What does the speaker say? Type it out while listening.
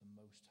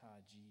Most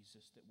High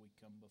Jesus, that we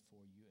come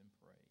before you and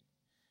pray.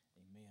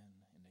 Amen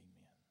and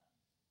amen.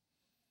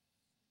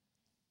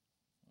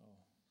 Oh,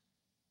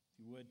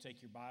 if you would,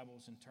 take your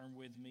Bibles and turn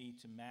with me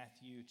to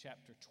Matthew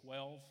chapter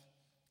 12.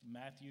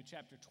 Matthew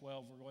chapter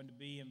 12, we're going to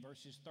be in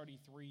verses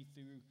 33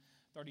 through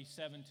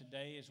 37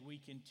 today as we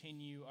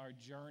continue our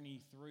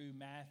journey through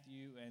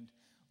Matthew and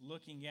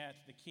looking at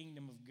the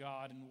kingdom of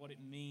God and what it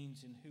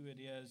means and who it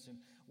is and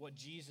what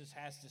Jesus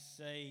has to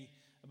say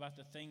about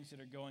the things that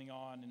are going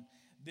on. And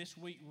this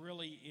week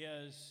really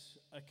is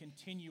a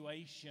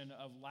continuation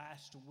of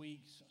last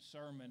week's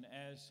sermon.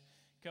 As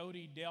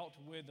Cody dealt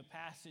with the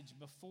passage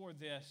before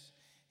this,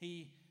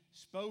 he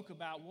spoke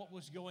about what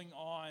was going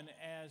on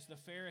as the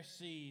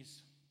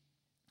Pharisees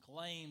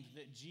claimed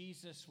that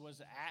Jesus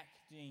was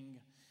acting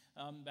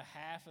on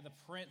behalf of the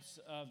prince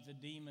of the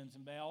demons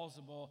and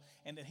Beelzebul,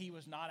 and that he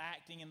was not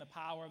acting in the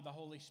power of the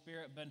Holy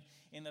Spirit, but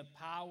in the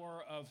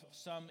power of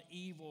some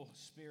evil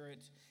spirit.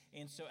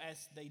 And so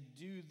as they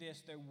do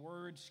this, their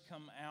words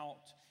come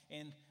out,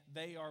 and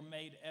they are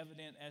made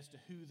evident as to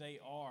who they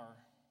are.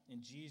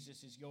 And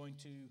Jesus is going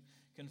to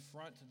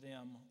confront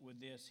them with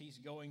this. He's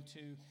going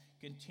to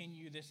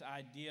continue this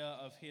idea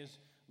of his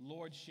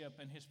lordship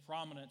and his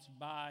prominence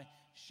by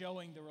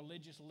showing the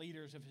religious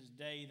leaders of his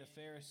day,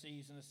 the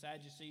Pharisees and the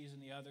Sadducees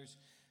and the others,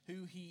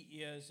 who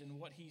he is and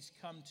what he's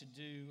come to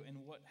do and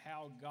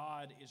how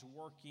God is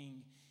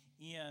working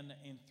in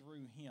and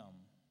through him.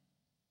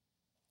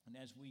 And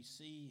as we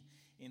see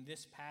in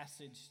this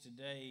passage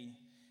today,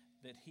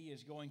 that he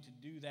is going to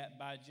do that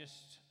by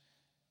just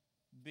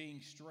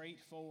being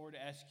straightforward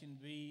as can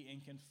be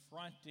in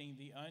confronting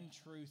the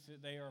untruth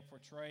that they are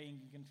portraying,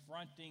 and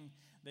confronting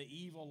the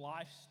evil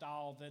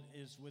lifestyle that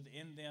is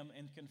within them,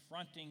 and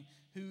confronting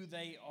who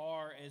they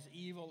are as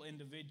evil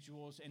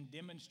individuals, and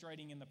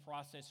demonstrating in the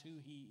process who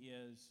he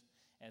is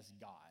as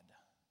God.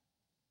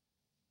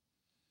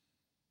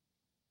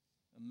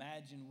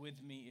 Imagine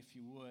with me, if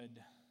you would,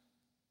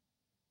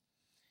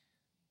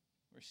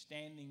 we're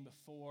standing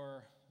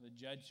before the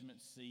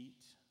judgment seat,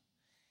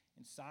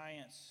 and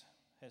science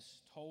has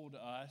told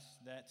us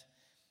that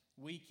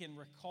we can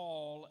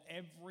recall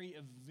every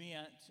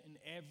event and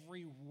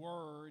every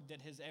word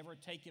that has ever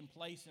taken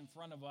place in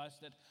front of us,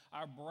 that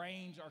our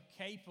brains are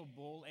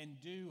capable and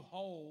do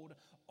hold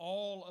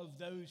all of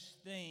those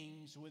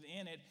things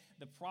within it.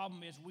 The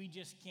problem is we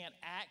just can't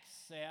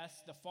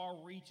access the far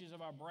reaches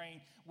of our brain.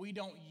 We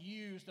don't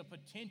use the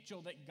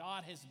potential that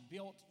God has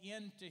built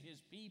into his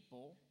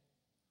people.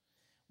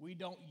 We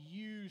don't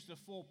use the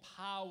full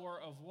power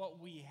of what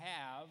we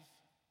have.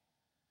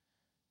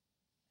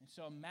 And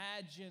so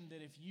imagine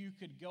that if you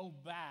could go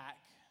back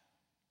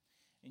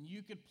and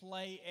you could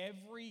play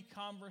every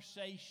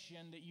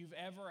conversation that you've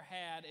ever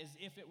had as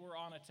if it were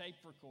on a tape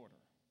recorder.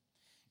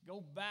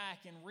 Go back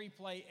and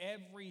replay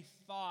every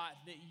thought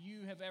that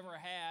you have ever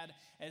had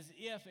as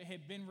if it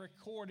had been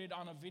recorded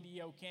on a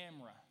video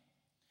camera.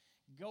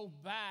 Go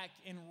back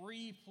and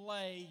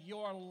replay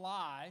your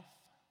life,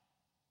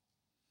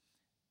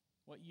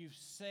 what you've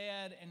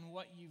said and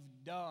what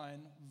you've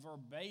done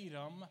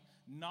verbatim,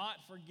 not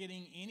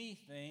forgetting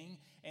anything,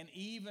 and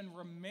even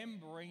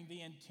remembering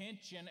the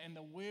intention and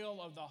the will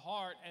of the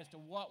heart as to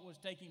what was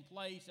taking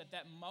place at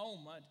that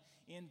moment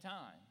in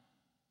time.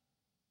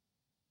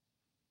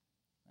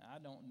 Now, I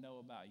don't know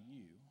about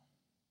you,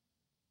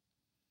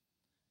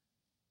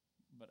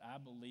 but I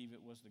believe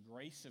it was the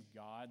grace of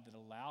God that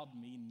allowed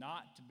me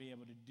not to be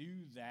able to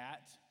do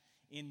that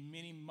in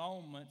many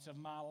moments of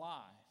my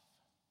life.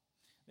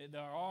 That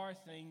there are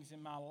things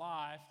in my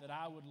life that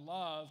I would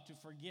love to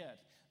forget.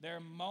 There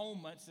are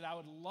moments that I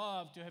would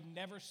love to have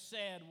never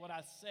said what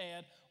I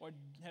said or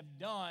have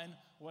done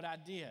what I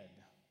did.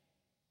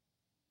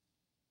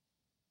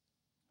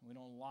 We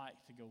don't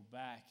like to go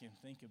back and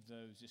think of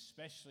those,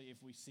 especially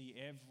if we see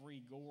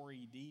every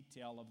gory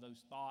detail of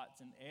those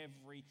thoughts and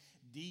every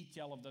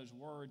detail of those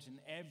words and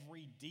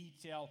every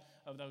detail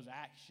of those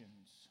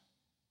actions.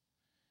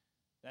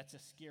 That's a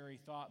scary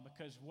thought,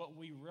 because what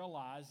we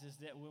realize is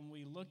that when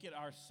we look at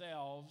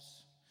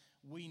ourselves,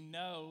 we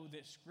know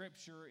that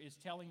Scripture is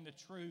telling the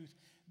truth,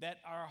 that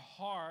our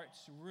hearts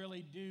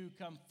really do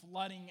come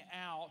flooding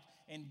out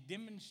and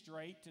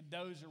demonstrate to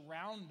those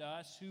around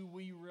us who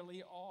we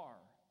really are.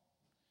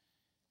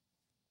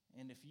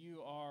 And if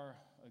you are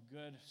a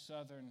good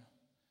Southern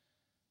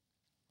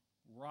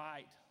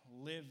right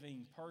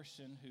living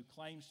person who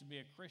claims to be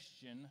a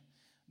Christian,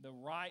 the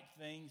right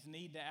things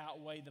need to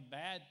outweigh the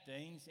bad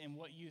things, and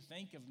what you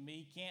think of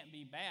me can't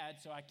be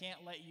bad, so I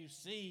can't let you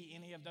see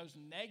any of those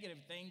negative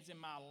things in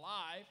my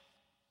life.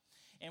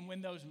 And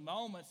when those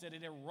moments that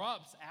it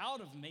erupts out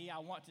of me, I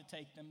want to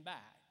take them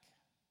back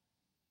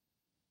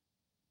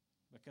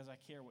because I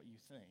care what you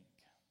think,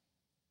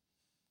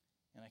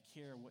 and I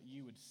care what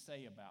you would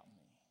say about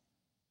me.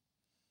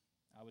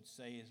 I would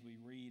say, as we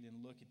read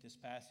and look at this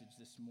passage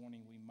this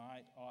morning, we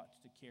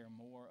ought to care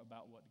more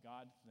about what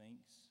God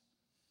thinks.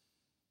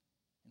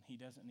 And he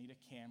doesn't need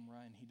a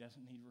camera, and he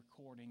doesn't need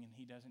recording, and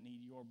he doesn't need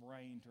your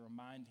brain to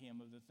remind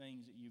him of the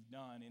things that you've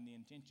done and the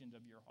intentions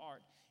of your heart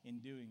in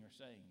doing or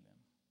saying them.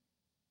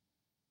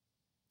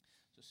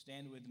 So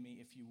stand with me,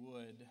 if you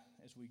would,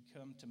 as we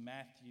come to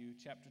Matthew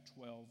chapter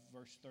 12,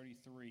 verse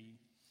 33.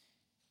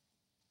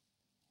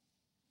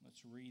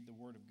 Let's read the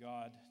Word of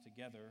God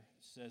together.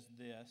 It says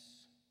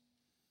this: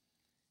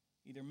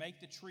 "Either make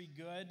the tree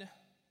good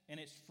and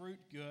its fruit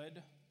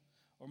good,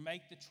 or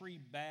make the tree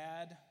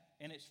bad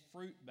and its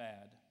fruit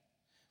bad.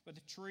 But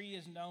the tree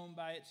is known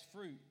by its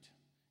fruit.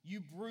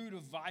 You brood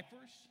of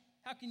vipers,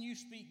 how can you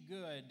speak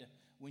good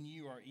when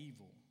you are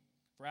evil?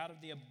 For out of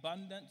the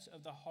abundance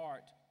of the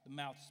heart the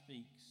mouth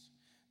speaks.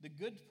 The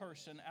good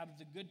person out of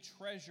the good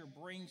treasure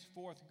brings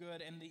forth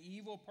good, and the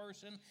evil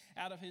person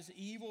out of his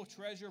evil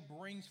treasure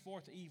brings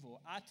forth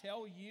evil. I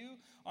tell you,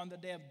 on the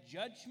day of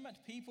judgment,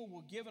 people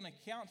will give an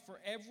account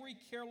for every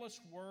careless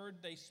word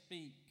they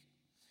speak.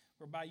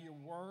 For by your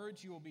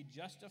words you will be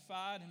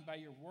justified, and by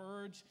your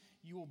words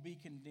you will be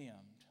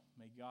condemned."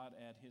 May God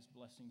add his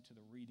blessing to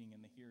the reading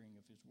and the hearing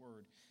of his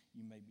word.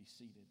 You may be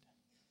seated.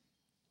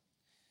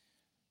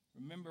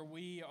 Remember,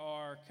 we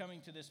are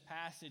coming to this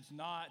passage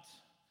not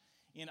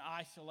in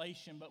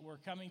isolation, but we're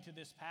coming to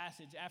this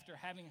passage after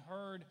having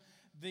heard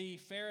the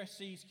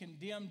Pharisees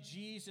condemn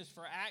Jesus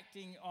for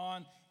acting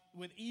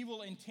with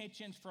evil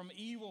intentions, from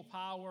evil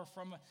power,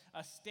 from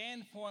a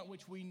standpoint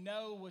which we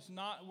know was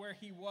not where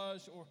he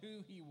was or who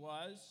he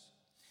was.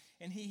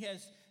 And he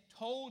has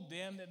told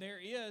them that there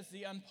is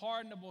the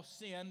unpardonable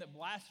sin, that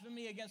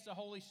blasphemy against the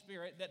Holy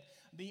Spirit, that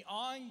the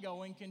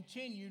ongoing,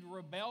 continued,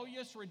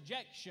 rebellious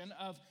rejection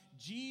of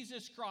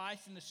Jesus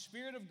Christ and the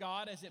Spirit of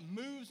God as it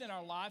moves in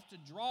our life to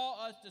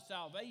draw us to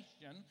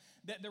salvation,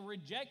 that the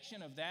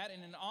rejection of that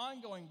in an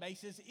ongoing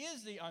basis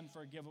is the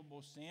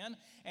unforgivable sin.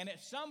 And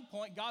at some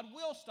point, God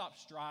will stop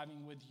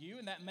striving with you,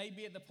 and that may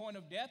be at the point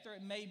of death or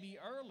it may be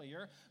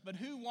earlier, but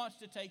who wants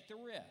to take the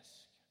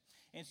risk?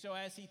 And so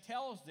as he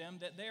tells them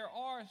that there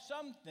are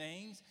some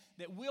things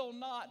that will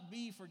not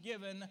be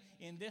forgiven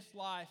in this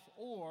life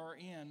or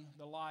in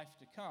the life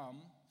to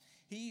come,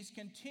 he's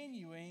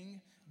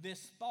continuing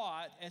this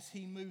thought as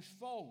he moves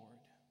forward.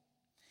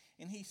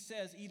 And he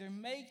says, either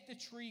make the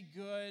tree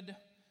good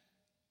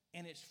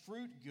and its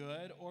fruit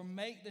good, or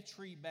make the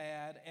tree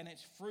bad and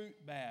its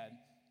fruit bad.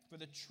 For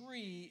the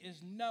tree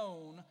is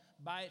known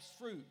by its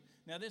fruit.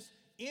 Now this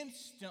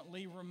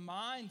instantly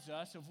reminds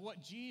us of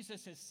what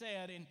Jesus has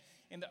said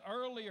in the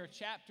earlier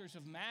chapters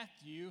of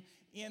Matthew,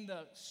 in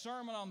the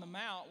Sermon on the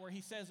Mount, where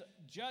he says,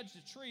 judge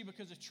the tree,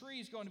 because a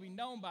tree is going to be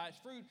known by its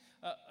fruit.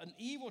 An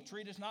evil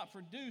tree does not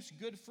produce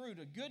good fruit.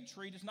 A good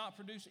tree does not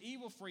produce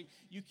evil fruit.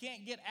 You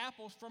can't get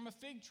apples from a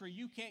fig tree.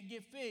 You can't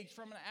get figs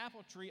from an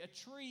apple tree. A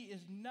tree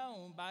is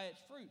known by its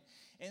fruit.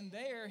 And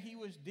there he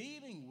was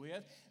dealing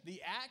with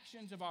the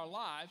actions of our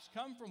lives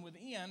come from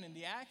within, and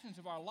the actions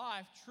of our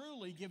life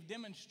truly give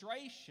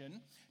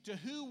demonstration to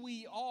who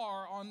we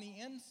are on the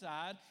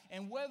inside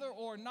and whether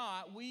or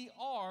not we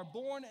are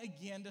born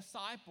again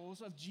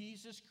disciples of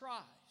Jesus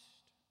Christ.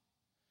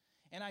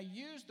 And I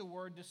use the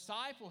word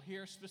disciple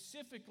here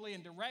specifically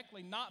and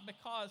directly, not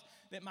because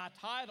that my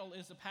title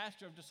is the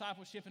pastor of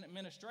discipleship and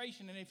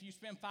administration, and if you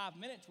spend 5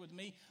 minutes with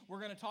me, we're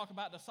going to talk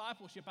about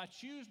discipleship. I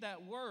choose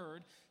that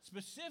word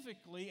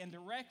specifically and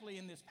directly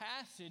in this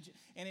passage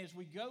and as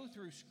we go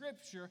through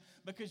Scripture,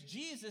 because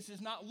Jesus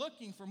is not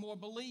looking for more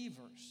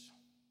believers.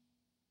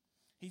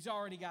 He's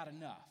already got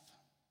enough.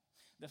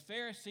 The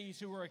Pharisees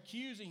who were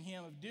accusing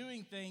him of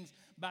doing things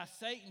by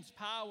Satan's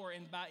power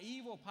and by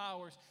evil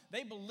powers,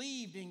 they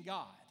believed in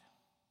God.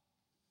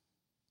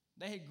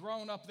 They had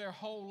grown up their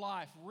whole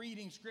life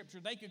reading Scripture.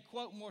 They could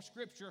quote more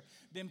Scripture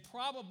than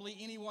probably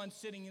anyone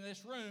sitting in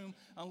this room,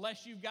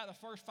 unless you've got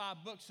the first 5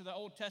 books of the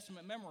Old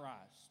Testament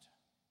memorized.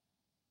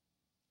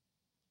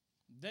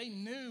 They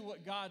knew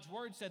what God's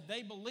Word said.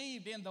 They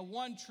believed in the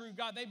one true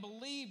God. They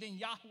believed in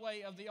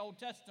Yahweh of the Old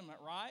Testament,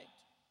 right?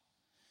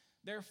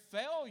 Their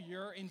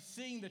failure in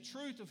seeing the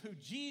truth of who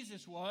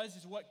Jesus was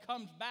is what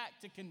comes back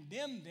to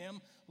condemn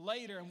them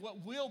later and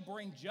what will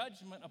bring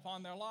judgment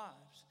upon their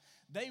lives.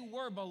 They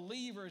were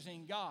believers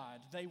in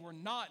God. They were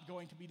not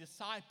going to be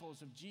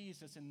disciples of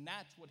Jesus, and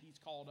that's what he's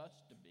called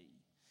us to be,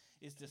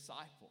 is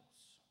disciples.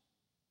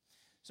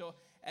 So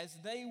as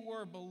they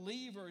were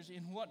believers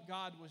in what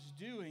God was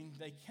doing,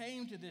 they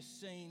came to this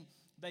scene,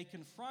 they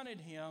confronted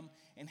him,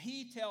 and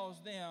he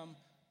tells them,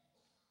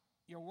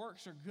 your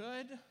works are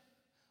good,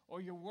 or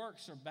your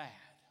works are bad.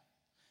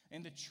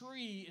 And the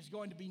tree is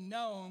going to be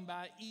known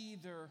by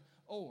either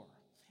or.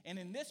 And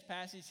in this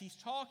passage, he's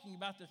talking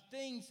about the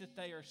things that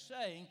they are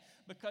saying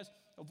because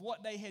of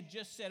what they had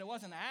just said. It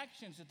wasn't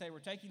actions that they were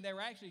taking. They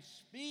were actually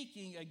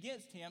speaking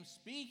against him,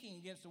 speaking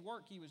against the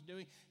work he was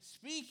doing,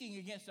 speaking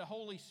against the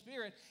Holy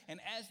Spirit.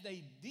 And as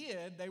they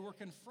did, they were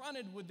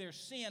confronted with their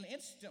sin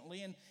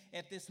instantly and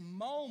at this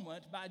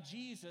moment by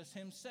Jesus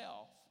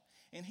himself.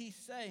 And he's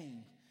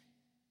saying,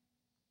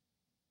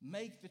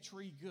 make the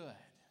tree good.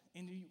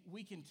 And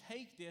we can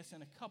take this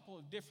in a couple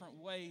of different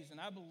ways, and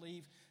I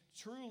believe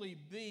truly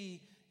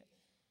be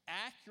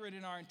accurate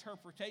in our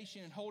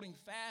interpretation and holding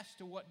fast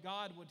to what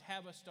God would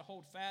have us to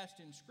hold fast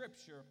in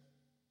Scripture.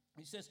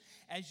 He says,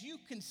 as you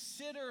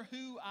consider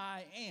who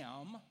I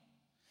am,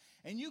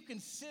 and you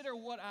consider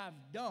what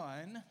I've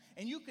done,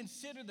 and you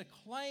consider the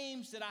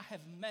claims that I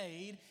have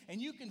made,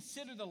 and you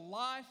consider the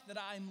life that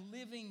I'm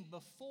living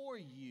before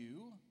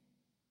you,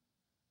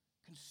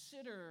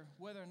 consider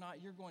whether or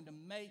not you're going to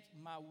make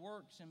my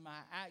works and my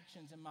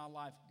actions in my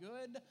life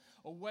good,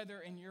 or whether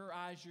in your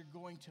eyes you're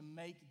going to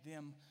make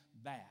them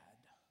bad.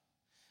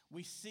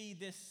 We see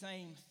this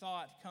same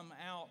thought come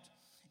out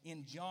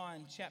in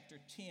John chapter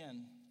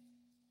 10.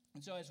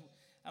 And so as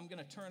I'm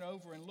going to turn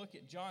over and look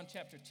at John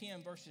chapter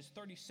 10, verses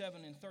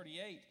 37 and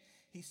 38,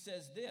 he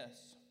says this,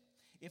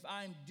 if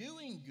I'm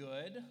doing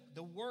good,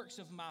 the works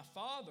of my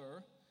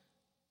Father,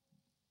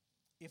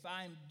 if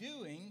I'm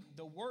doing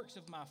the works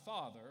of my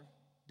Father,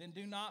 then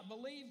do not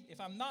believe.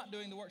 If I'm not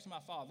doing the works of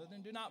my Father,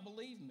 then do not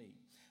believe me.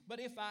 But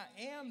if I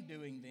am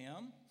doing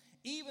them,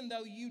 even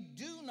though you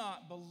do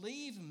not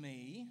believe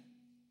me,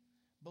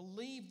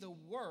 believe the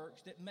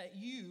works that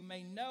you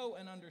may know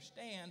and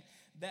understand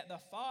that the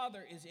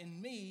Father is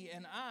in me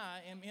and I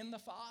am in the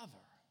Father.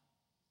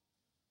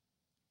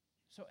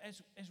 So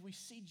as we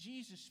see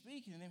Jesus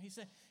speaking to them, he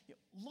said,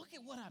 look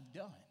at what I've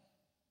done.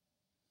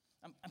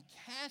 I'm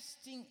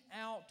casting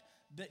out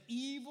the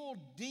evil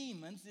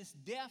demons, this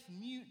deaf,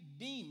 mute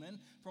demon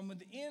from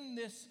within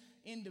this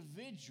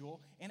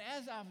individual. And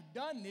as I've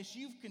done this,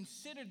 you've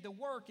considered the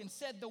work and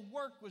said the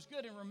work was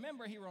good. And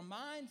remember, he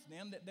reminds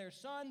them that their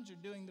sons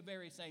are doing the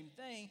very same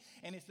thing.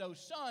 And it's those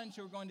sons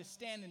who are going to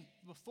stand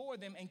before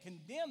them and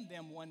condemn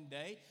them one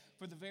day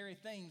for the very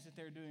things that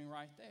they're doing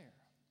right there.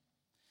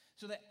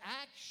 So the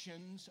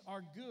actions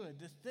are good.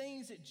 The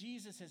things that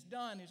Jesus has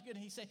done is good.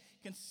 And he said,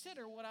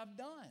 consider what I've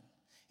done.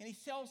 And he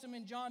tells them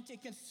in John 10,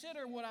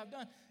 consider what I've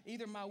done.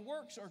 Either my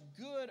works are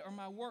good or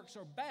my works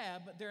are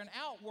bad, but they're an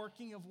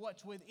outworking of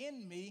what's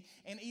within me.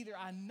 And either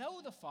I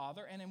know the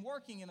Father and am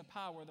working in the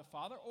power of the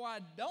Father, or I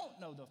don't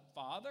know the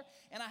Father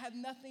and I have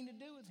nothing to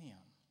do with him.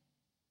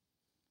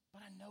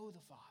 But I know the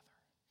Father,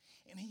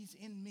 and he's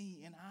in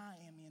me and I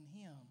am in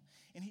him.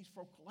 And he's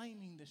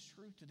proclaiming this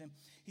truth to them.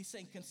 He's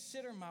saying,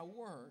 consider my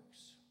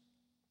works.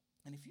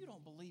 And if you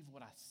don't believe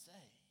what I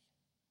say,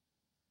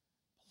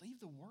 believe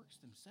the works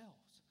themselves.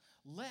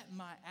 Let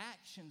my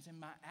actions and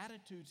my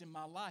attitudes in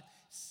my life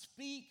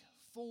speak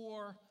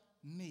for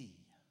me,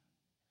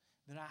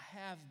 that I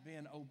have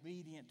been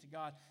obedient to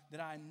God, that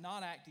I'm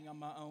not acting on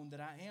my own, that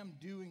I am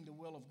doing the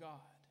will of God.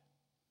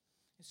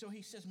 And so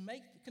he says,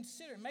 make the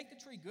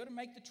tree good or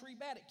make the tree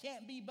bad. It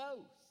can't be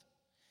both.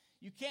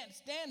 You can't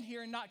stand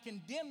here and not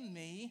condemn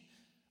me,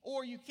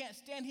 or you can't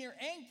stand here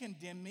and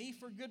condemn me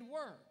for good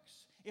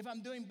works. If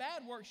I'm doing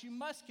bad works, you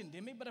must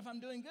condemn me, but if I'm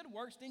doing good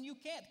works, then you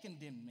can't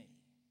condemn me.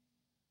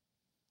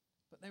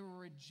 But they were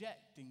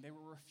rejecting, they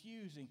were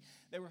refusing,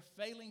 they were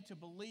failing to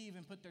believe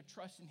and put their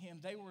trust in him.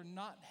 They were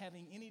not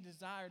having any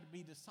desire to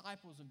be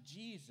disciples of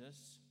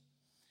Jesus.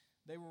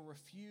 They were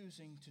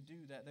refusing to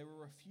do that. They were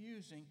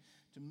refusing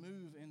to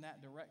move in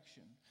that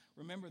direction.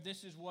 Remember,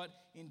 this is what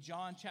in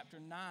John chapter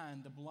 9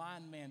 the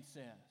blind man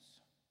says.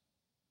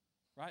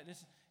 Right?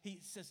 He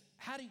says,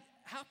 how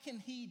can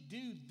he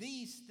do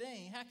these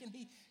things? How can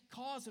he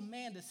cause a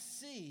man to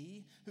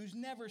see who's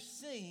never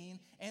seen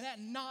and that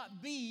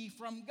not be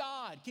from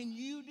God? Can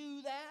you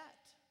do that?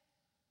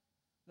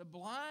 The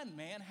blind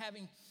man,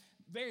 having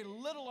very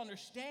little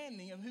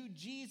understanding of who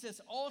Jesus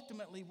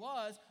ultimately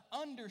was,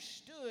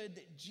 understood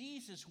that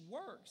Jesus'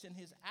 works and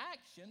his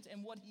actions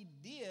and what he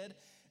did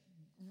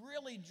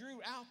really drew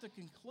out the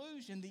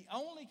conclusion, the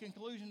only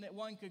conclusion that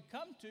one could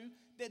come to,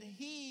 that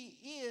he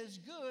is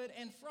good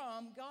and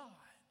from God.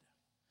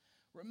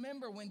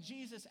 Remember when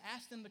Jesus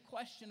asked him the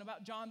question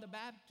about John the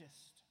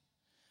Baptist.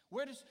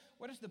 Where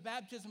does the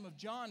baptism of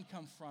John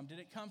come from? Did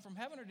it come from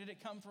heaven or did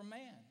it come from man?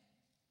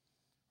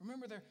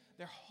 Remember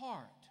their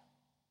heart,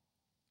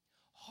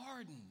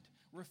 hardened,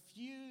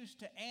 refused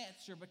to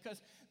answer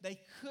because they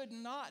could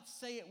not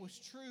say it was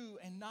true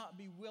and not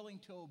be willing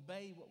to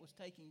obey what was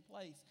taking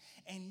place.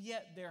 And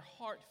yet their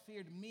heart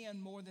feared men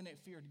more than it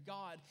feared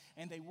God,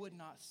 and they would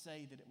not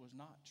say that it was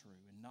not true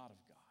and not of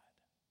God.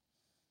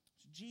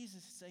 So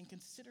Jesus is saying,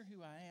 consider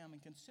who I am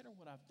and consider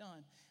what I've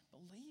done.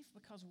 Believe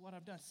because of what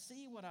I've done.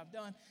 See what I've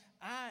done.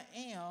 I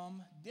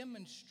am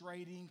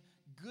demonstrating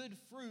good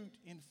fruit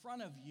in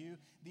front of you.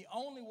 The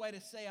only way to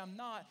say I'm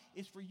not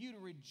is for you to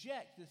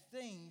reject the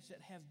things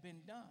that have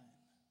been done.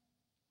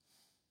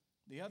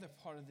 The other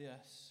part of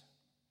this,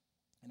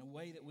 in a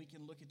way that we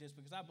can look at this,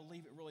 because I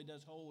believe it really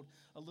does hold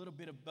a little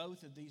bit of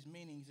both of these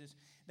meanings, is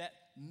that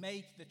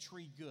make the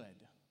tree good.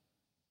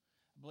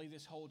 I believe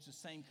this holds the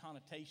same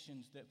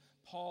connotations that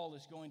Paul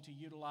is going to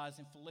utilize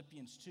in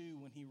Philippians 2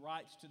 when he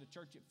writes to the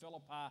church at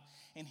Philippi,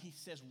 and he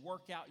says,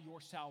 work out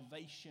your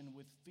salvation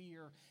with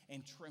fear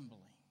and trembling.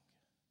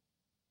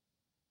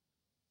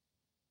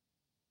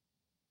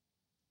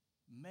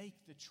 Make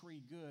the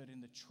tree good,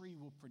 and the tree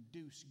will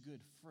produce good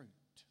fruit.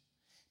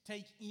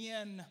 Take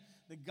in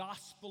the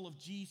gospel of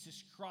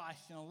Jesus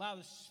Christ and allow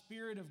the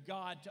Spirit of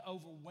God to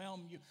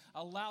overwhelm you.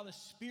 Allow the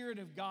Spirit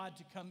of God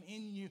to come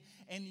in you,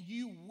 and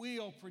you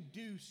will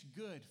produce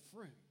good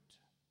fruit.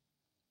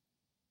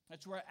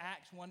 That's where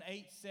Acts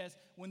 1:8 says,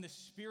 when the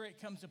Spirit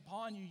comes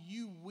upon you,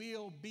 you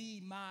will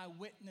be my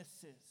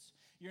witnesses.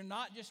 You're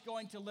not just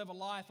going to live a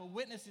life. A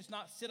witness does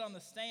not sit on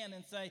the stand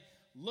and say,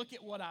 look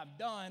at what I've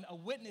done. A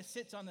witness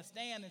sits on the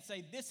stand and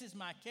say, this is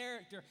my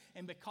character,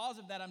 and because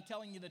of that, I'm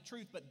telling you the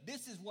truth, but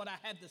this is what I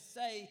had to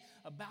say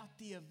about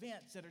the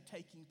events that are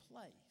taking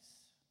place.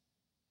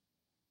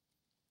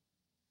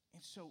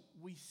 And so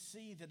we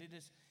see that it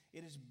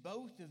is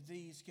both of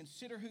these.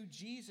 Consider who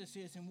Jesus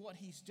is and what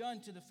he's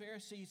done to the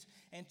Pharisees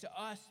and to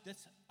us.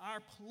 That's our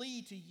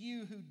plea to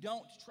you who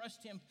don't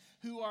trust him,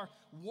 who are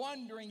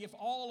wondering if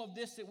all of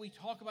this that we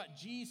talk about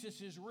Jesus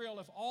is real,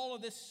 if all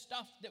of this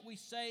stuff that we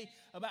say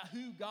about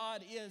who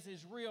God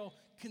is real.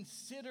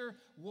 Consider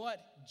what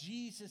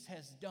Jesus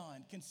has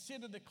done.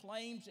 Consider the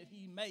claims that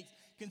he makes.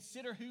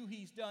 Consider who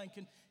he's done.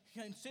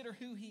 Consider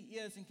who he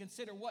is, and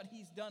consider what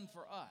he's done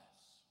for us.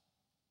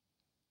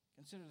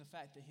 Consider the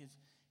fact that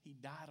he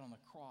died on the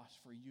cross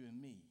for you and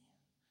me.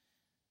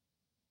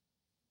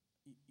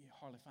 You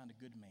hardly find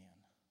a good man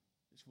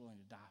that's willing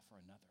to die for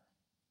another.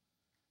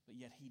 But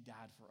yet he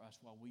died for us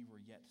while we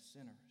were yet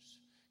sinners.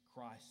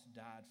 Christ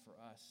died for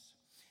us.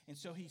 And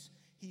so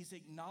he's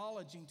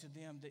acknowledging to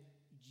them that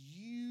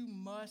you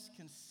must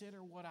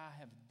consider what I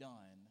have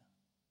done.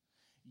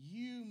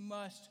 You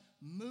must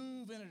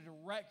move in a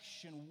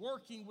direction,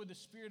 working with the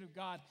Spirit of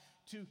God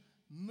to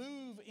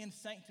move in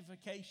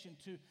sanctification,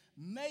 to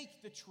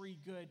make the tree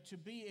good, to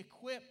be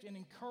equipped and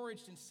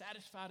encouraged and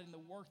satisfied in the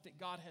work that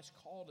God has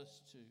called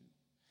us to.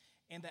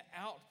 And the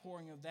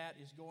outpouring of that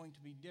is going to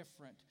be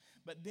different.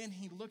 But then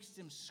he looks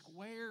them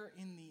square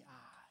in the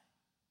eye.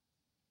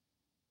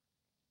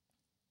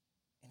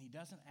 And he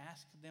doesn't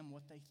ask them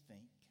what they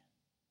think.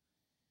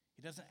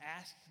 He doesn't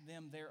ask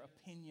them their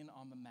opinion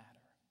on the matter.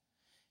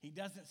 He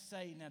doesn't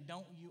say, now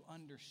don't you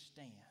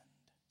understand?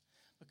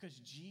 Because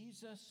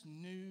Jesus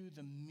knew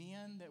the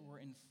men that were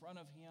in front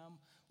of him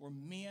were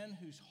men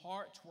whose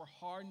hearts were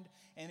hardened,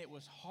 and it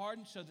was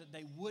hardened so that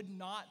they would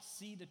not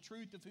see the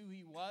truth of who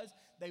he was.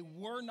 They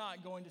were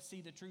not going to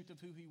see the truth of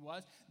who he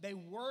was. They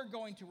were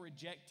going to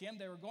reject him.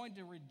 They were going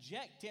to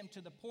reject him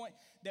to the point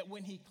that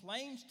when he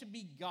claims to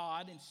be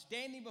God and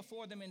standing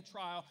before them in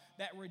trial,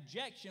 that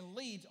rejection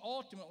leads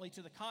ultimately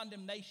to the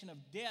condemnation of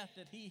death,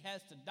 that he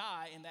has to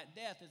die, and that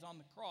death is on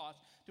the cross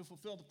to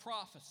fulfill the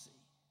prophecy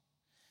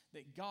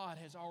that God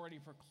has already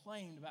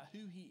proclaimed about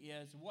who he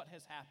is, what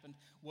has happened,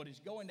 what is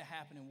going to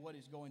happen, and what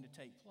is going to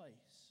take place.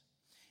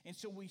 And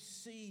so we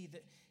see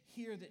that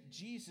here that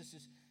Jesus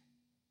is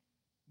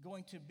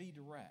going to be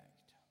direct.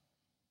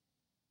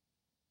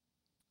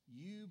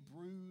 You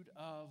brood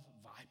of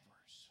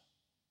vipers.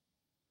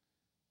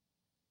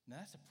 Now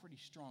that's a pretty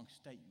strong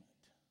statement.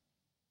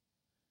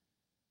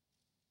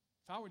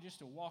 If I were just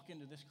to walk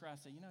into this crowd and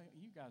say,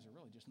 you guys are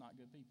really just not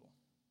good people.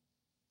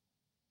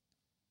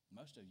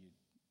 Most of you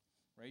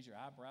raise your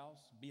eyebrows,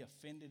 be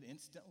offended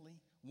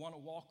instantly, want to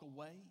walk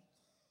away.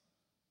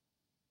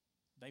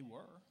 They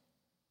were.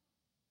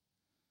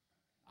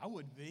 I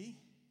would be.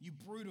 You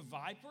brood of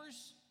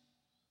vipers.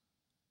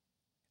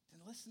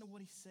 Then listen to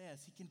what he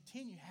says. He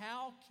continued,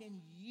 how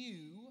can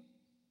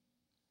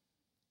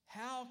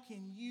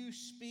you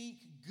speak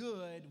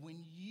good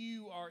when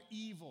you are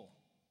evil?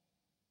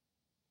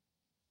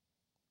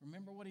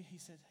 Remember what he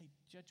said, hey,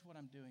 judge what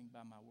I'm doing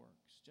by my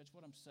works. Judge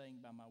what I'm saying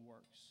by my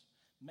works.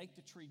 Make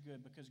the tree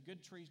good, because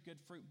good trees, good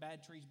fruit,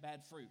 bad trees,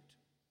 bad fruit.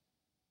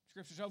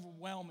 Scripture's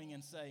overwhelming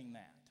in saying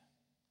that.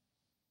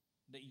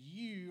 That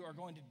you are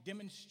going to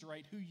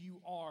demonstrate who you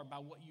are by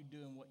what you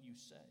do and what you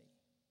say.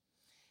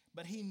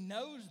 But he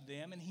knows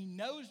them, and he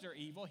knows they're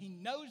evil. He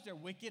knows they're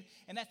wicked,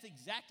 and that's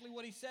exactly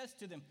what he says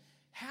to them.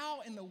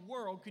 How in the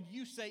world could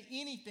you say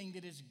anything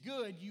that is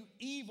good, you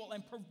evil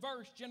and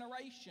perverse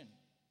generation?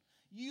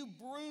 You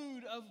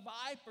brood of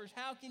vipers,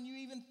 how can you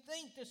even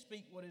think to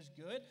speak what is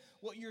good?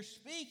 What you're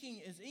speaking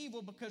is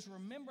evil, because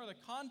remember the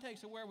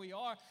context of where we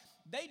are.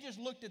 They just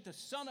looked at the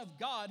Son of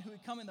God who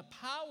had come in the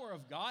power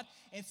of God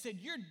and said,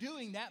 you're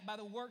doing that by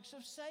the works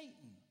of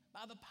Satan,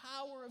 by the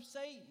power of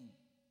Satan.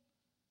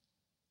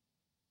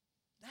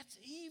 That's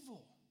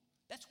evil.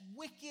 That's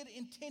wicked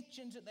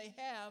intentions that they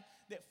have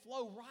that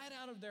flow right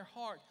out of their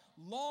heart,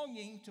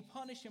 longing to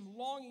punish him,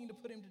 longing to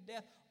put him to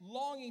death,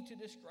 longing to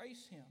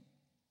disgrace him.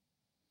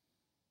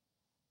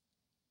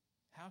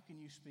 How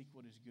can you speak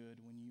what is good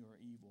when you are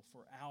evil?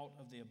 For out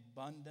of the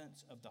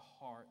abundance of the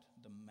heart,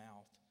 the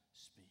mouth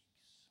speaks.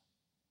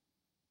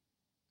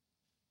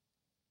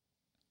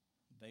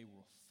 They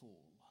were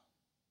full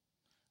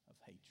of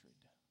hatred.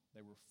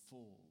 They were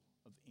full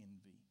of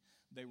envy.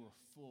 They were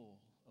full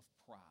of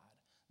pride.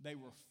 They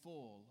were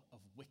full of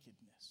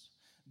wickedness.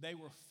 They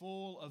were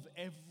full of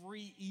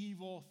every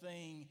evil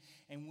thing.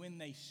 And when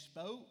they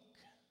spoke,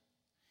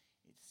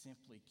 it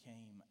simply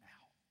came out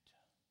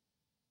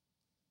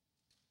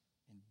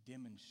and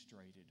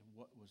demonstrated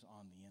what was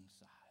on the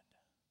inside.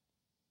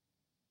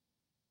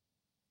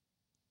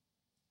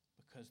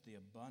 Because the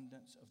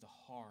abundance of the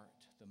heart,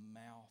 the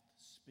mouth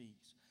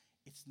speaks.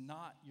 It's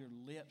not your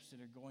lips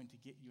that are going to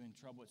get you in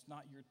trouble. It's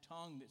not your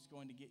tongue that's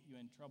going to get you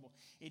in trouble.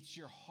 It's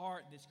your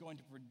heart that's going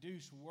to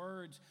produce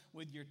words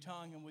with your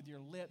tongue and with your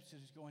lips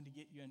that is going to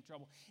get you in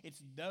trouble.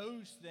 It's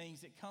those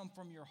things that come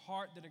from your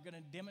heart that are going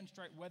to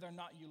demonstrate whether or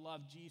not you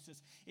love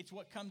Jesus. It's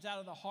what comes out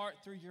of the heart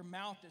through your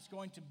mouth that's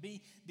going to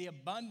be the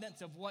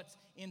abundance of what's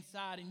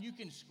inside. And you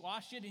can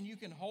squash it and you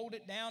can hold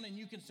it down and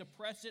you can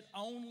suppress it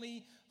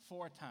only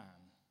for a time.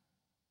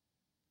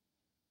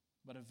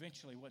 But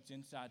eventually what's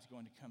inside is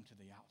going to come to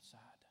the outside.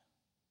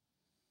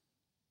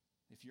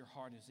 If your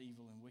heart is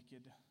evil and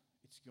wicked,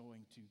 it's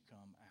going to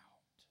come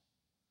out.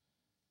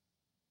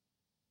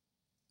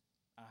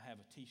 I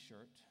have a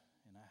t-shirt,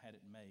 and I had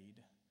it made,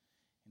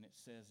 and it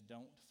says,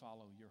 "Don't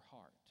follow your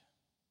heart."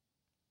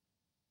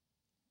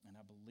 And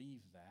I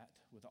believe that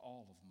with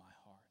all of my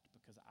heart,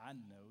 because I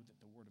know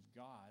that the Word of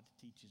God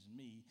teaches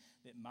me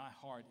that my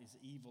heart is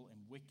evil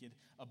and wicked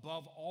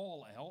above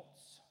all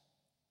else.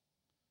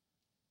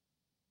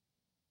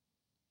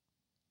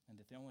 And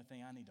that the only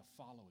thing I need to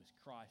follow is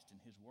Christ and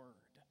His Word.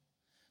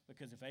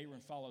 Because if Aaron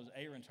follows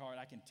Aaron's heart,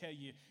 I can tell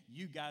you,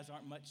 you guys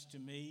aren't much to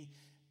me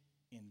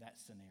in that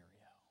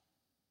scenario.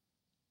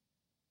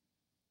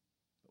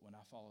 But when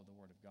I follow the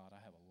Word of God,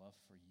 I have a love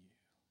for you,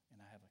 and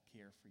I have a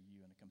care for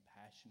you, and a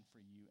compassion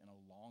for you, and a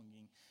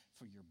longing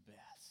for your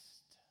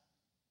best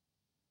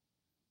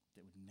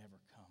that would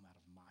never come out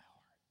of my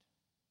heart,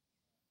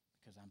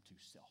 because I'm too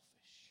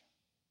selfish.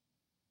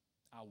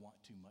 I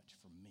want too much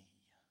for me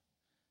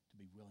to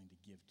be willing to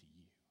give to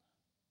you.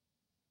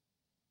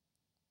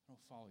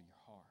 Don't follow your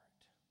heart.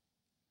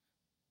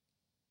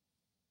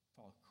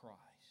 Follow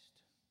Christ,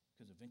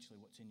 because eventually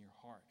what's in your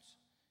heart's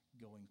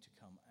going to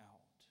come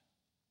out.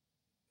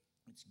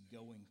 It's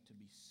going to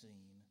be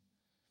seen.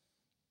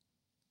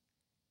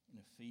 In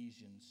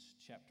Ephesians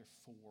chapter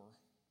 4,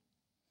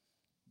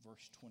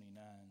 verse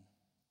 29,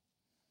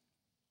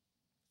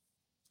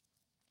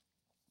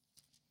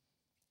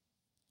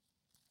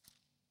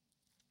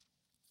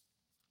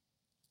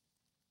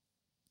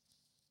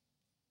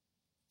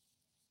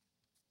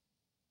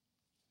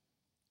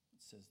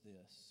 says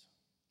this: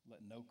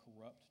 "Let no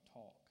corrupt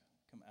talk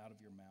come out of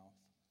your mouth,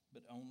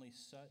 but only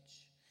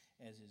such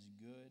as is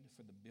good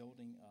for the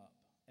building up,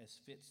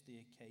 as fits the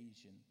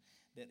occasion,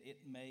 that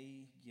it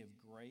may give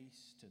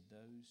grace to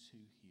those who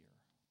hear."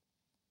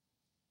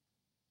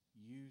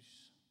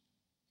 Use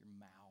your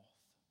mouth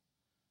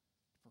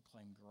to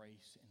proclaim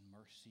grace and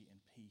mercy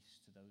and peace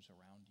to those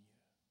around you.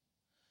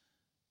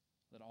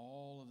 Let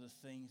all of the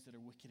things that are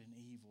wicked and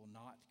evil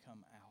not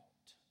come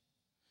out.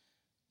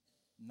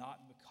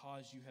 Not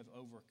because you have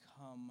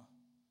overcome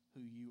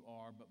who you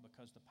are, but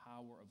because the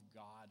power of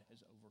God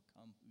has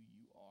overcome who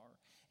you are.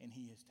 And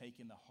He has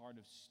taken the heart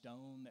of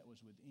stone that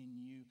was within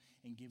you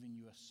and given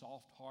you a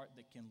soft heart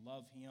that can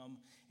love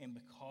Him. And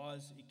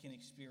because it can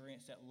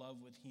experience that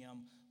love with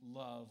Him,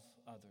 love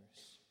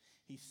others.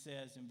 He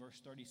says in verse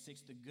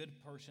 36, "The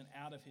good person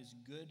out of his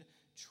good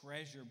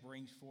treasure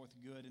brings forth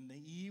good, and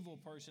the evil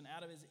person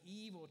out of his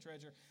evil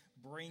treasure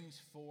brings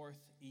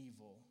forth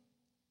evil."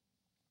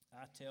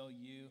 I tell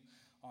you,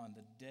 on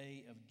the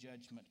day of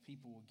judgment,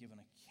 people will give an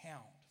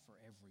account for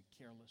every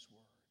careless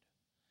word.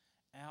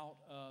 Out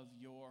of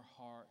your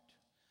heart,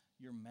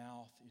 your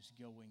mouth is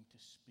going to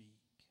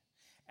speak.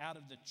 Out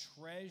of the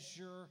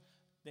treasure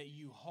that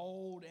you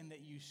hold and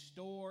that you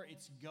store,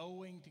 it's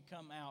going to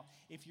come out.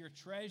 If your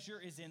treasure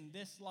is in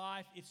this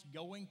life, it's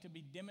going to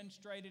be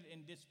demonstrated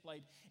and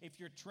displayed. If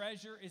your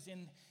treasure is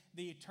in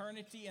the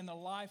eternity and the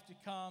life to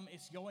come,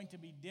 it's going to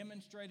be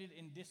demonstrated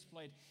and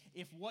displayed.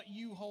 If what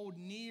you hold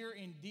near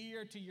and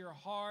dear to your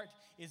heart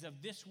is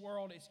of this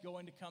world, it's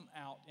going to come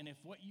out. And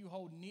if what you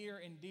hold near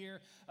and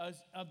dear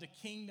of the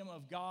kingdom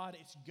of God,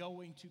 it's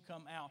going to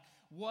come out.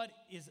 What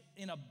is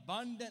in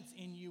abundance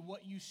in you,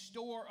 what you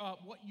store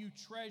up, what you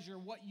treasure,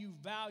 what you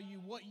value,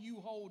 what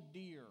you hold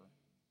dear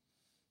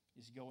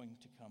is going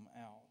to come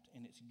out.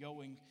 And it's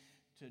going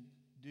to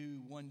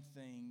do one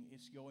thing: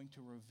 it's going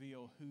to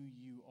reveal who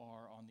you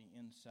are on the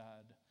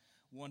inside.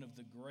 One of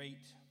the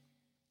great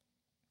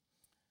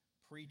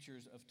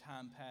preachers of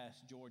time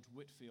past, George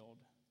Whitefield,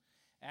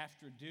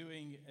 after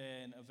doing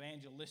an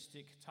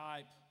evangelistic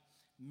type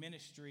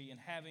ministry and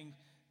having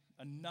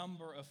a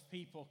number of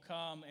people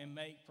come and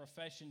make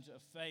professions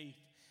of faith,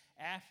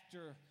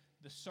 after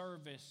the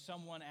service,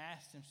 someone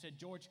asked him, said,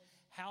 "George,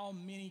 how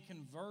many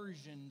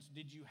conversions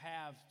did you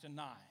have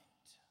tonight?"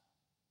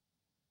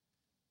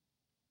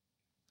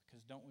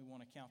 Because don't we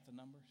want to count the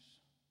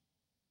numbers?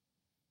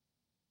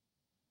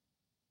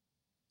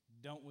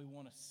 Don't we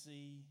want to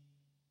see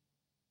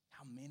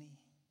how many?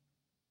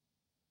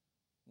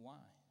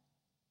 Why?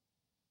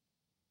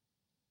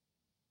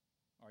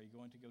 Are you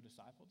going to go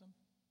disciple them?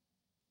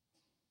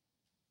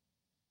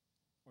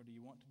 Or do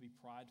you want to be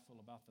prideful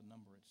about the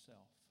number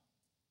itself?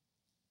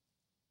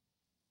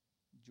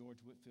 George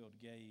Whitefield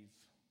gave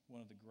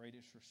one of the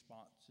greatest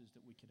responses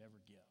that we could ever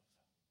give.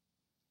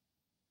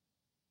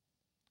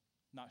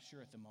 Not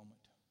sure at the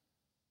moment,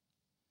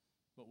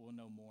 but we'll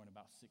know more in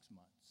about 6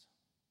 months.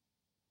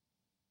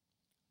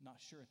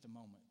 Not sure at the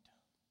moment,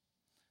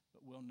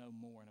 but we'll know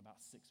more in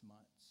about 6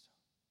 months.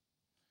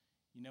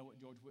 You know what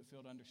George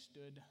Whitefield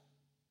understood?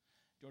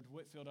 George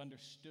Whitefield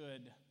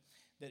understood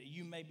that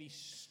you may be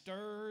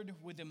stirred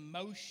with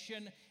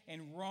emotion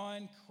and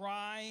run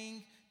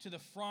crying to the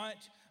front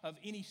of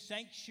any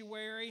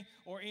sanctuary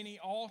or any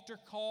altar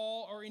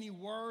call or any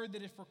word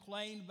that is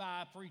proclaimed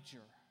by a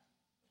preacher.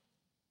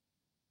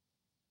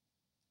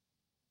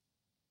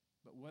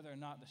 But whether or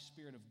not the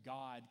Spirit of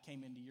God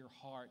came into your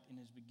heart and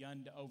has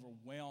begun to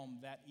overwhelm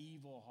that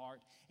evil heart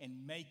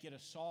and make it a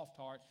soft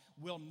heart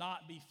will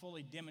not be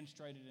fully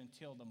demonstrated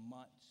until the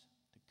months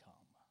to come.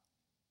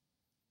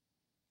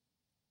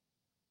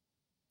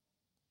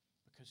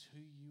 Because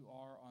who you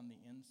are on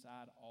the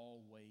inside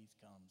always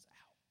comes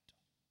out.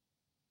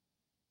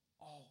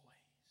 Always.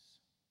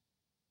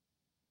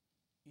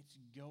 It's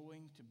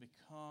going to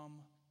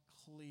become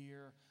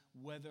clear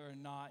whether or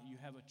not you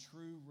have a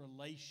true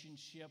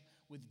relationship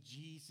with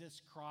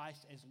Jesus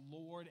Christ as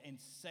Lord and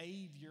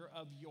Savior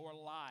of your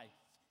life.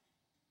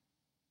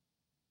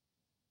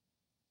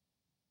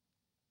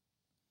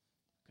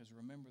 Because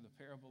remember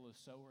the parable of the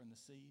sower and the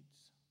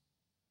seeds?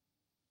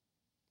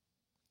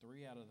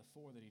 3 out of the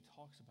 4 that he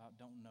talks about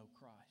don't know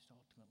Christ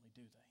ultimately,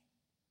 do they?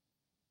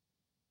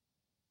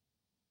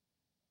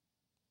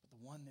 But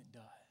the one that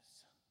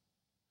does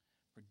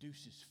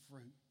produces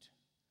fruit.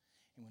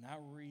 And when I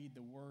read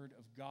the Word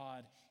of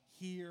God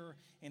here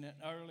in an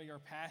earlier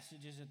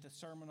passages at the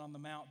Sermon on the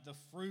Mount, the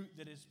fruit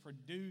that is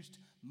produced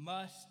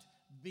must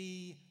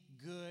be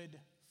good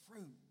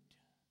fruit.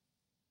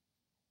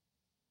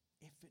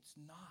 If it's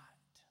not,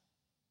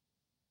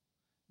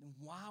 then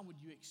why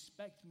would you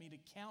expect me to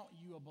count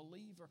you a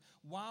believer?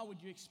 Why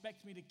would you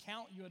expect me to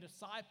count you a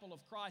disciple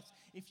of Christ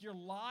if your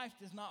life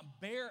does not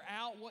bear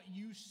out what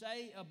you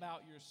say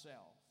about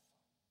yourself?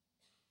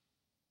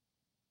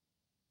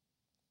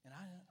 And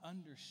I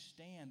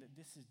understand that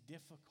this is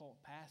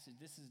difficult passage.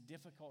 This is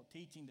difficult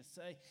teaching to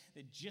say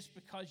that just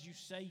because you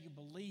say you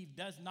believe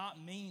does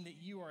not mean that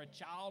you are a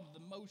child of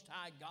the Most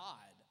High God.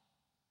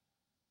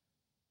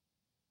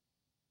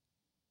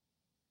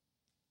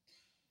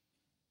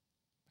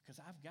 Because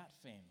I've got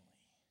family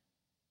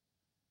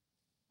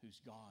who's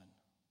gone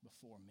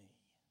before me.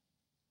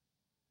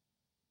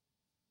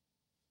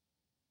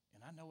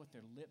 And I know what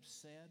their lips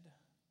said.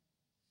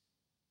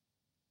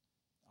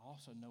 I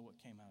also know what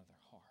came out of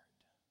their heart.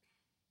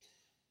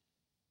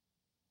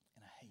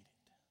 And I hate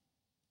it.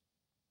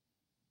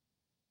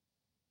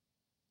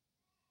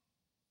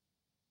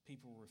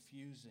 People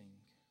refusing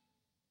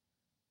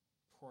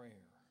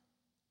prayer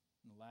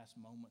in the last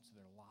moments of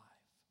their life.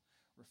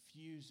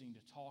 Refusing to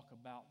talk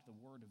about the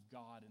Word of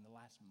God in the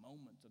last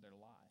moments of their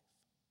life.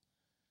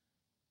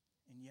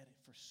 And yet,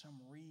 for some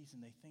reason,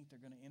 they think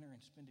they're going to enter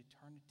and spend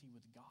eternity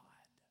with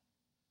God.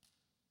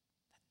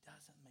 That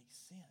doesn't make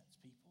sense,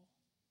 people.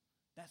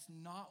 That's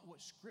not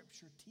what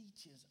Scripture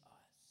teaches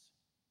us.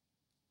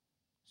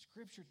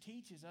 Scripture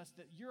teaches us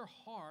that your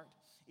heart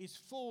is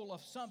full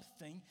of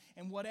something,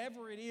 and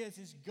whatever it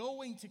is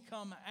going to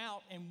come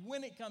out, and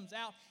when it comes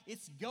out,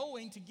 it's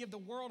going to give the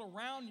world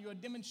around you a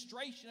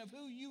demonstration of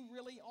who you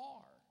really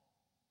are.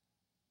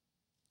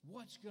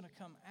 What's going to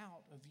come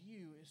out of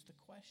you is the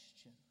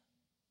question.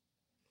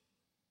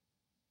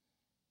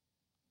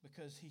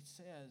 Because he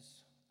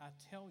says, I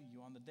tell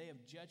you, on the day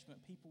of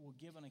judgment, people will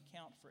give an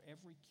account for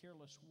every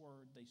careless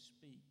word they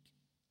speak.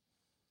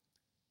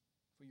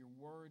 For your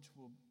words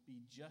will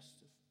be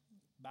justified.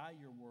 By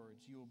your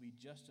words you will be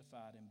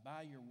justified, and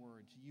by your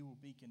words you will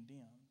be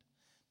condemned.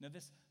 Now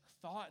this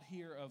thought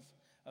here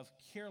of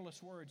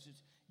careless words,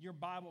 your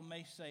Bible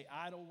may say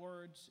idle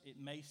words, it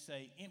may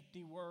say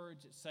empty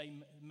words,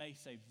 it may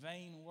say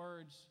vain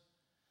words.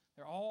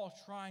 They're all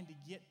trying to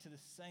get to the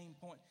same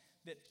point,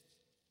 that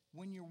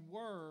when your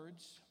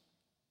words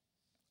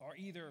are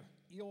either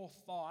ill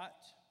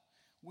thought,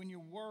 when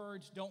your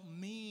words don't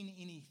mean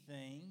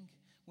anything,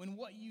 when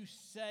what you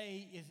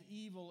say is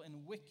evil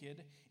and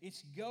wicked,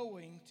 it's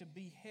going to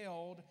be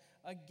held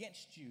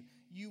against you.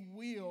 You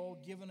will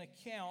give an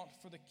account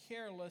for the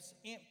careless,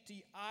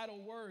 empty,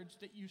 idle words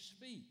that you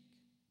speak.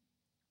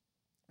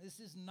 This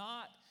is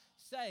not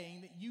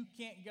saying that you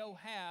can't go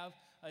have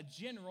a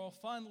general,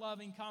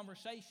 fun-loving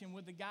conversation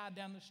with the guy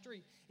down the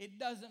street. It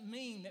doesn't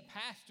mean that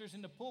pastors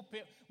in the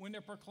pulpit, when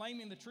they're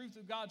proclaiming the truth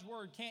of God's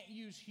Word, can't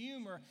use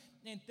humor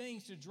and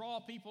things to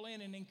draw people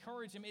in and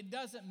encourage them. It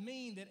doesn't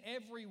mean that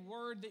every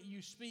word that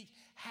you speak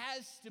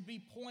has to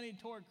be pointed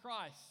toward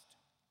Christ.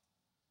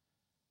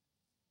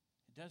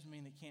 It does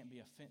mean it can't be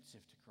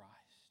offensive to Christ.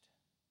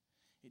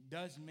 It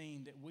does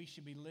mean that we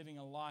should be living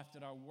a life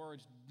that our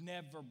words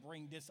never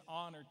bring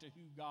dishonor to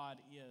who God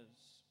is.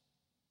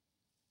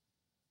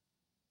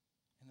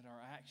 And that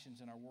our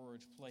actions and our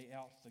words play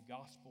out the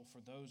gospel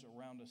for those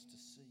around us to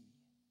see.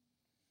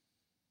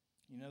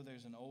 You know,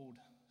 there's an old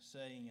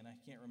saying, and I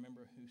can't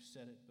remember who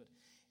said it, but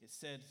it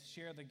said,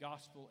 share the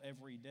gospel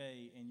every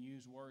day and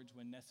use words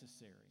when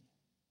necessary.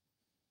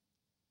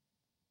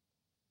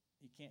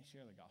 You can't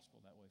share the gospel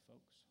that way,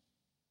 folks.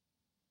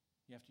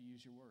 You have to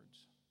use your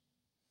words.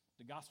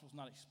 The gospel's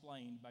not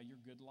explained by your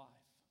good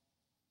life.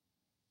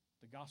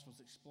 The gospel is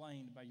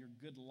explained by your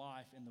good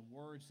life and the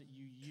words that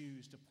you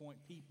use to point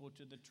people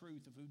to the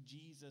truth of who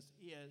Jesus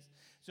is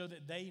so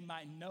that they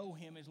might know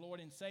him as Lord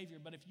and Savior.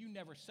 But if you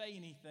never say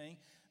anything,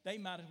 they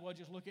might as well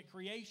just look at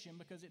creation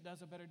because it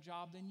does a better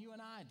job than you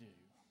and I do.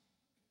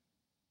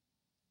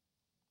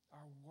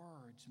 Our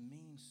words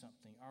mean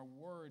something. Our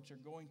words are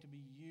going to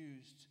be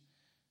used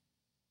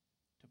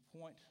to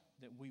point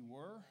that we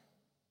were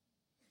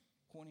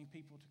pointing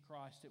people to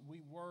Christ, that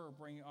we were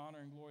bringing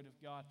honor and glory to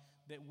God,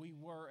 that we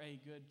were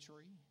a good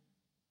tree,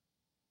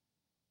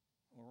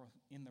 or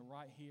in the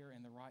right here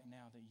and the right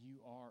now, that you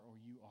are or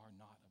you are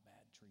not a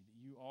bad tree, that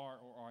you are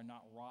or are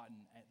not rotten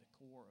at the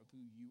core of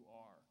who you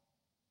are.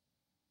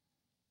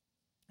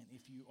 And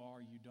if you are,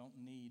 you don't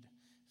need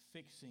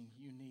fixing,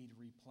 you need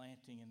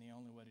replanting, and the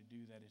only way to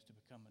do that is to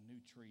become a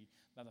new tree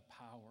by the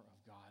power of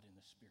God and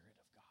the Spirit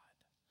of God.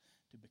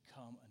 To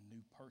become a new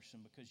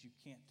person, because you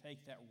can't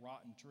take that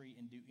rotten tree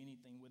and do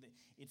anything with it.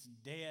 It's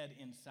dead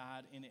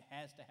inside, and it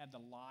has to have the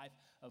life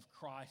of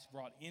Christ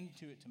brought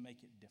into it to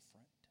make it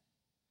different.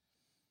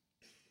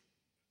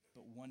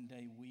 But one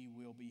day we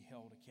will be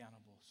held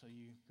accountable. So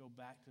you go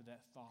back to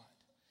that thought,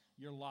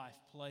 your life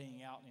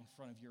playing out in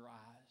front of your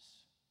eyes,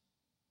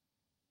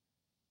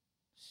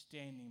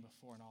 standing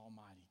before an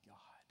almighty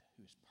God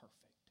who is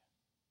perfect,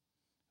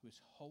 who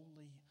is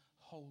holy,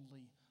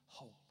 holy,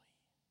 holy,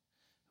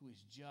 who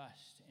is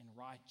just and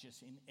righteous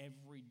in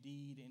every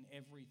deed, in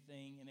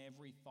everything, in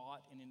every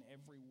thought, and in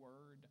every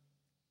word.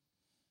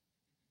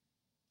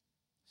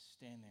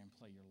 Stand there and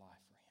play your life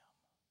for him.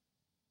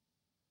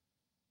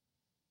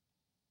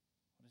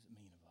 What does it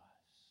mean of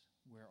us?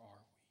 Where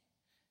are we?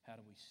 How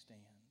do we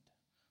stand?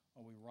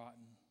 Are we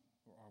rotten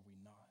or are we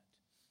not?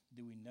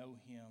 Do we know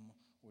him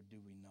or do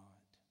we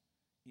not?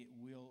 It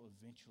will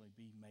eventually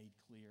be made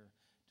clear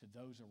to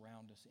those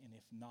around us, and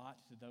if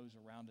not to those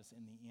around us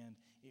in the end,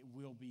 it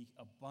will be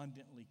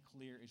abundantly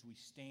clear as we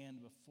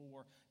stand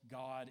before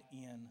God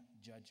in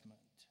judgment.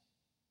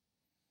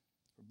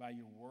 For by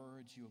your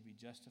words you will be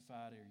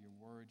justified, or your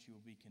words you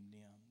will be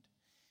condemned.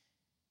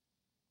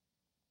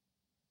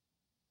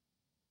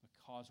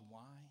 Because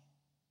why?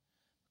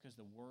 Because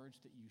the words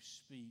that you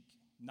speak,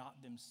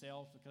 not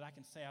themselves, because I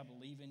can say I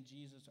believe in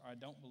Jesus or I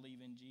don't believe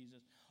in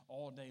Jesus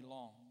all day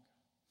long.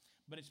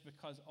 But it's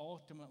because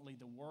ultimately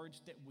the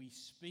words that we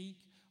speak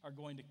are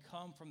going to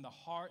come from the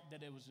heart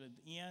that it was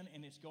within,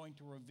 and it's going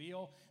to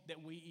reveal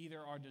that we either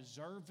are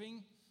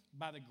deserving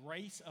by the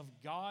grace of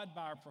God,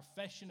 by our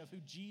profession of who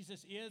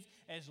Jesus is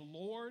as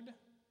Lord,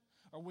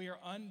 or we are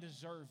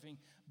undeserving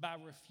by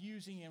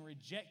refusing and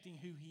rejecting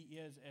who he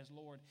is as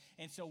Lord.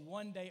 And so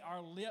one day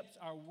our lips,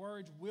 our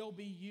words will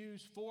be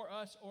used for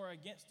us or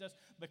against us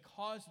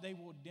because they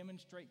will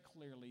demonstrate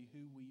clearly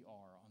who we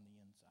are on the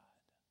inside.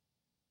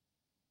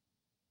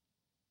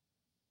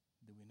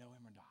 Do we know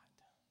him or not?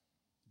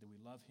 Do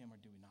we love him or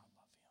do we not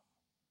love him?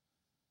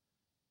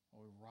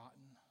 Are we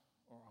rotten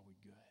or are we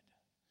good?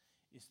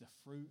 Is the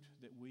fruit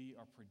that we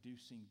are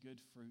producing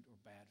good fruit or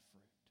bad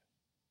fruit?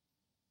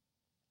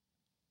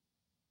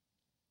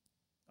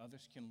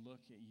 Others can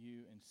look at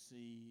you and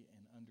see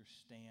and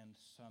understand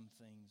some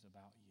things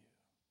about you.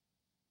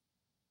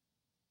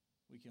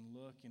 We can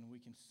look and we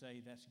can say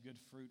that's good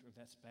fruit or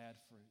that's bad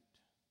fruit.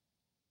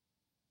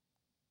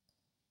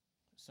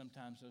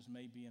 Sometimes those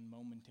may be in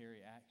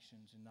momentary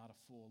actions and not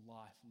a full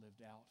life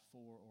lived out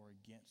for or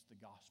against the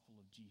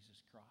gospel of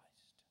Jesus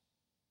Christ.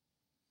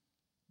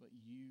 But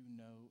you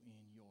know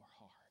in your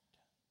heart,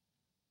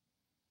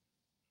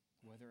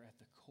 whether at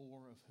the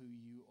core of who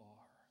you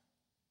are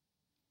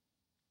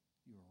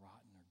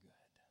rotten or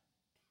good.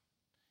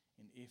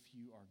 And if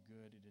you are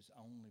good, it is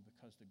only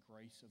because the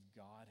grace of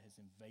God has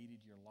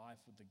invaded your life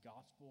with the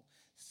gospel,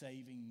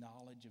 saving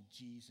knowledge of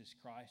Jesus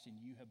Christ,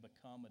 and you have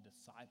become a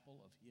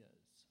disciple of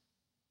his.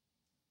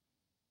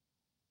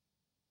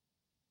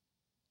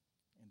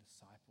 And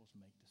disciples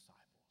make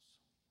disciples,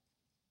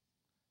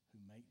 who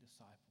make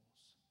disciples,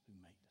 who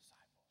make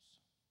disciples.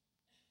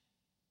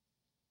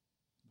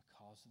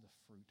 Because of the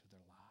fruit of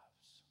their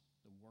lives,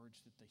 the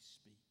words that they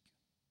speak,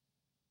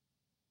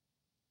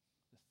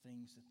 the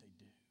things that they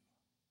do.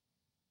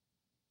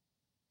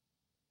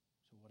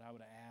 So what I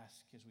would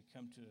ask as we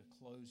come to a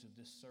close of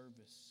this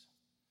service,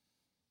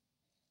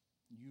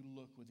 you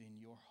look within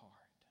your heart.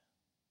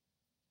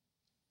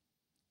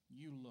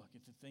 You look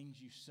at the things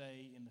you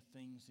say and the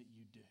things that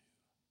you do.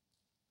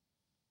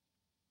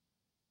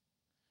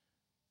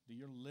 Do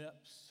your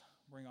lips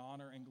bring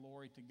honor and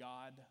glory to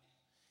God?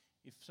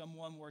 If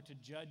someone were to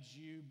judge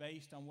you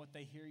based on what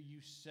they hear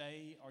you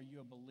say, are you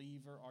a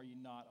believer? Are you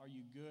not? Are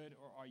you good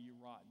or are you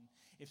rotten?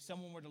 If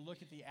someone were to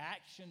look at the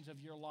actions of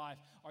your life,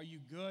 are you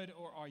good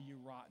or are you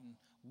rotten?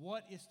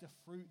 What is the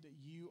fruit that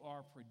you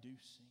are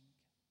producing?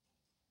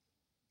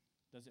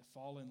 Does it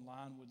fall in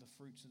line with the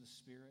fruits of the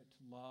Spirit?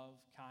 Love,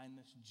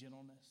 kindness,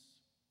 gentleness?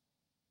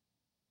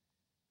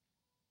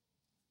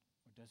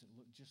 Or does it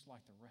look just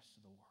like the rest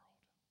of the world?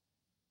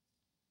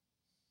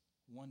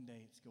 One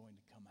day it's going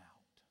to come out.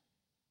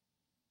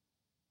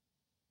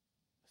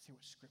 Let's hear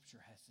what Scripture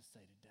has to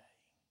say today.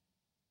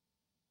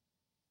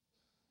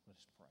 Let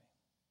us pray.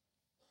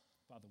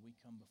 Father, we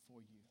come before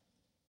you.